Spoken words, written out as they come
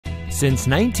Since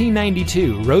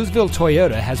 1992, Roseville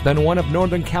Toyota has been one of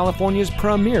Northern California's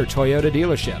premier Toyota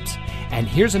dealerships. And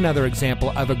here's another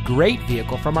example of a great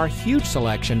vehicle from our huge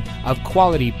selection of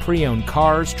quality pre-owned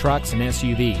cars, trucks, and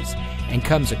SUVs, and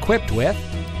comes equipped with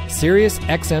Sirius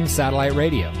XM satellite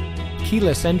radio,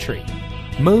 keyless entry,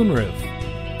 moonroof,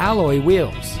 alloy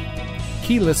wheels,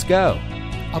 keyless go,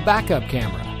 a backup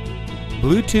camera,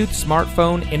 Bluetooth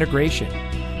smartphone integration,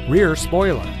 rear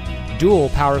spoiler, dual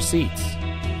power seats,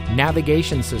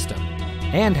 navigation system,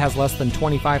 and has less than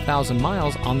 25,000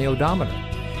 miles on the odometer.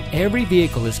 Every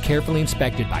vehicle is carefully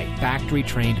inspected by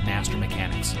factory-trained master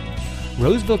mechanics.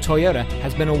 Roseville Toyota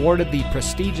has been awarded the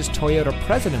prestigious Toyota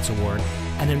President's Award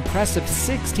an impressive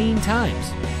 16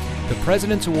 times. The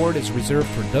President's Award is reserved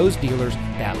for those dealers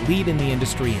that lead in the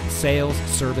industry in sales,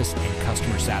 service, and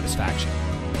customer satisfaction.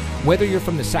 Whether you're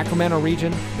from the Sacramento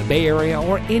region, the Bay Area,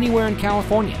 or anywhere in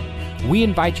California, we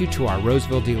invite you to our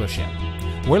Roseville dealership.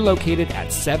 We're located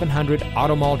at 700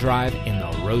 Automall Drive in the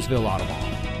Roseville Automall.